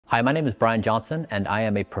Hi, my name is Bryan Johnson, and I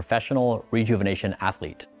am a professional rejuvenation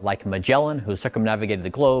athlete. Like Magellan, who circumnavigated the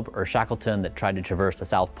globe, or Shackleton that tried to traverse the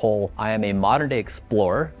South Pole, I am a modern-day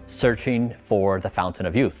explorer searching for the fountain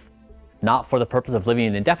of youth. Not for the purpose of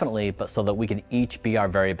living indefinitely, but so that we can each be our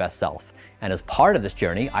very best self. And as part of this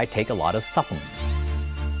journey, I take a lot of supplements.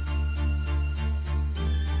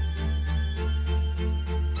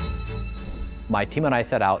 My team and I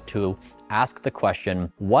set out to ask the question,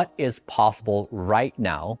 what is possible right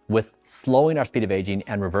now with slowing our speed of aging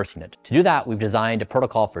and reversing it? To do that, we've designed a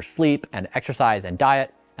protocol for sleep and exercise and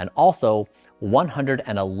diet, and also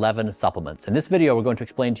 111 supplements. In this video, we're going to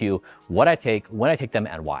explain to you what I take, when I take them,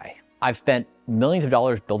 and why. I've spent millions of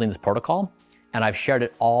dollars building this protocol, and I've shared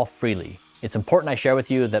it all freely. It's important I share with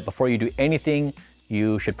you that before you do anything,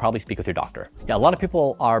 you should probably speak with your doctor. Yeah, a lot of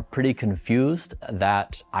people are pretty confused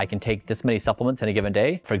that I can take this many supplements in a given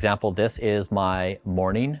day. For example, this is my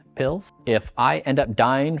morning pills. If I end up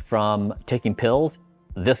dying from taking pills,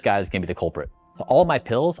 this guy is gonna be the culprit. So all my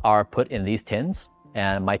pills are put in these tins,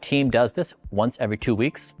 and my team does this once every 2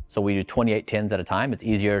 weeks. So we do 28 tins at a time. It's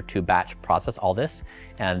easier to batch process all this,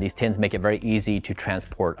 and these tins make it very easy to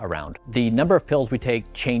transport around. The number of pills we take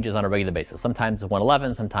changes on a regular basis. Sometimes it's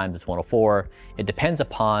 111, sometimes it's 104. It depends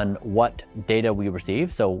upon what data we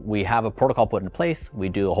receive. So we have a protocol put in place. We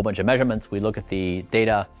do a whole bunch of measurements. We look at the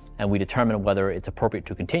data, and we determine whether it's appropriate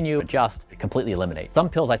to continue, adjust, completely eliminate. Some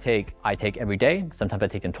pills I take every day. Sometimes I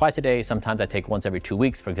take them twice a day. Sometimes I take once every 2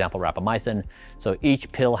 weeks, for example, rapamycin. So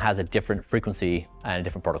each pill has a different frequency and a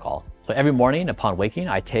different protocol. So every morning upon waking,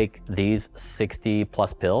 I take these 60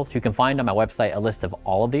 plus pills. You can find on my website a list of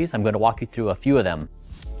all of these. I'm going to walk you through a few of them.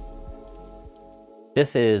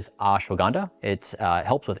 This is ashwagandha. It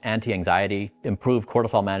helps with anti-anxiety, improve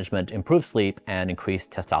cortisol management, improve sleep, and increase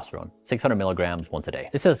testosterone. 600 milligrams once a day.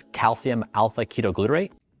 This is calcium alpha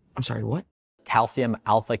ketoglutarate. I'm sorry, what? Calcium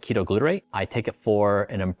alpha ketoglutarate. I take it for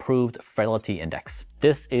an improved frailty index.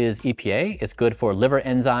 This is EPA. It's good for liver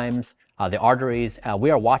enzymes, the arteries. We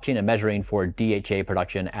are watching and measuring for DHA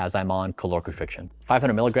production as I'm on caloric restriction.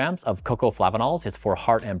 500 milligrams of cocoa flavanols. It's for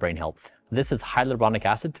heart and brain health. This is hyaluronic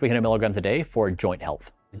acid, 300 milligrams a day for joint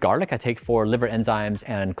health. Garlic I take for liver enzymes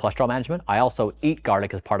and cholesterol management. I also eat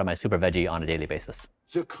garlic as part of my super veggie on a daily basis.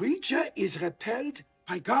 The creature is repelled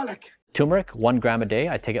by garlic. Turmeric, 1 gram a day.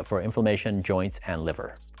 I take it for inflammation, joints, and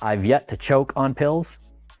liver. I've yet to choke on pills,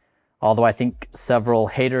 although I think several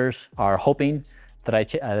haters are hoping that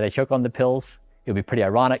I choke on the pills. It would be pretty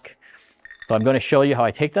ironic. So I'm going to show you how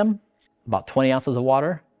I take them. About 20 ounces of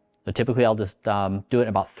water. So typically I'll just do it in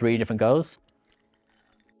about 3 different goes.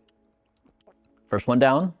 First one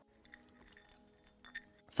down.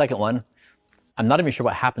 Second one, I'm not even sure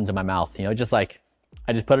what happens in my mouth. You know, just like,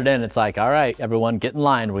 I just put it in. It's like, all right, everyone get in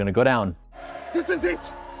line. We're gonna go down. This is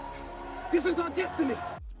it. This is our destiny.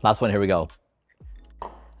 Last one, here we go.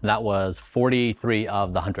 And that was 43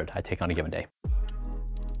 of the 100 I take on a given day.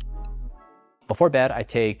 Before bed, I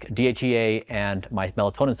take DHEA and my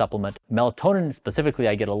melatonin supplement. Melatonin specifically,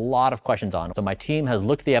 I get a lot of questions on. So my team has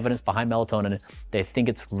looked at the evidence behind melatonin. They think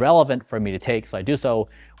it's relevant for me to take, so I do so.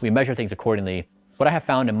 We measure things accordingly. What I have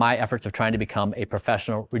found in my efforts of trying to become a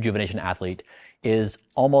professional rejuvenation athlete is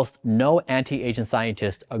almost no anti-aging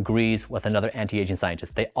scientist agrees with another anti-aging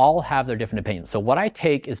scientist. They all have their different opinions. So what I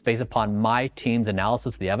take is based upon my team's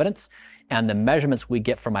analysis of the evidence and the measurements we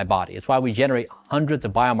get from my body. It's why we generate hundreds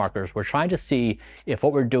of biomarkers. We're trying to see if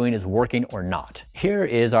what we're doing is working or not. Here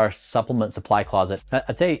is our supplement supply closet.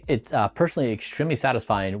 I'd say it's personally extremely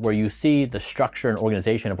satisfying where you see the structure and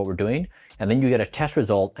organization of what we're doing, and then you get a test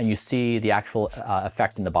result and you see the actual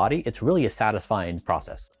effect in the body. It's really a satisfying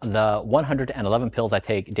process. The 111 pills I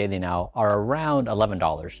take daily now are around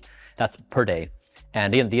 $11. That's per day.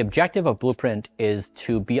 And again, the objective of Blueprint is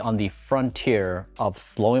to be on the frontier of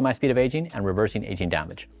slowing my speed of aging and reversing aging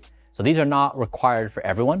damage. So these are not required for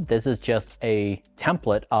everyone. This is just a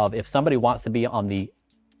template of if somebody wants to be on the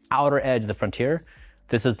outer edge of the frontier,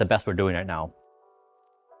 this is the best we're doing right now.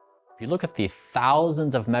 If you look at the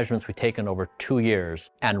thousands of measurements we've taken over 2 years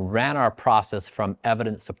and ran our process from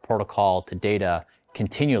evidence to protocol to data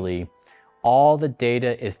continually, all the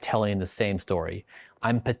data is telling the same story.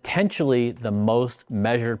 I'm potentially the most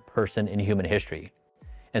measured person in human history.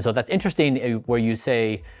 And so that's interesting where you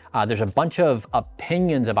say there's a bunch of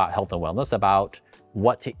opinions about health and wellness, about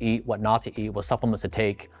what to eat, what not to eat, what supplements to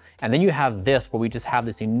take. And then you have this where we just have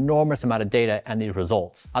this enormous amount of data and these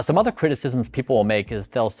results. Some other criticisms people will make is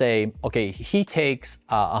they'll say, okay, he takes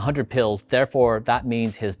 100 pills, therefore that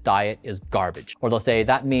means his diet is garbage. Or they'll say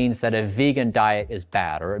that means that a vegan diet is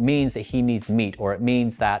bad, or it means that he needs meat, or it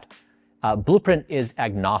means that Blueprint is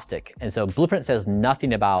agnostic. And so Blueprint says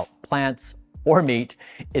nothing about plants or meat.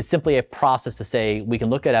 It's simply a process to say, we can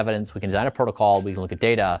look at evidence, we can design a protocol, we can look at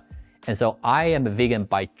data. And so I am a vegan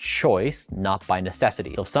by choice, not by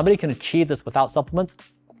necessity. So if somebody can achieve this without supplements,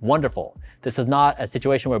 wonderful. This is not a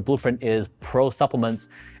situation where Blueprint is pro supplements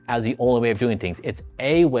as the only way of doing things. It's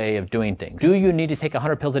a way of doing things. Do you need to take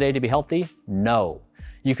 100 pills a day to be healthy? No.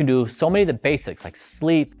 You can do so many of the basics like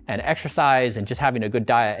sleep and exercise and just having a good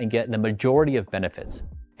diet and get the majority of benefits.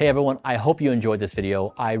 Hey everyone, I hope you enjoyed this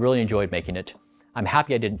video. I really enjoyed making it. I'm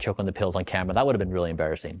happy I didn't choke on the pills on camera. That would have been really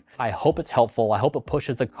embarrassing. I hope it's helpful. I hope it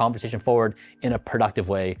pushes the conversation forward in a productive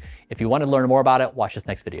way. If you want to learn more about it, watch this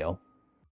next video.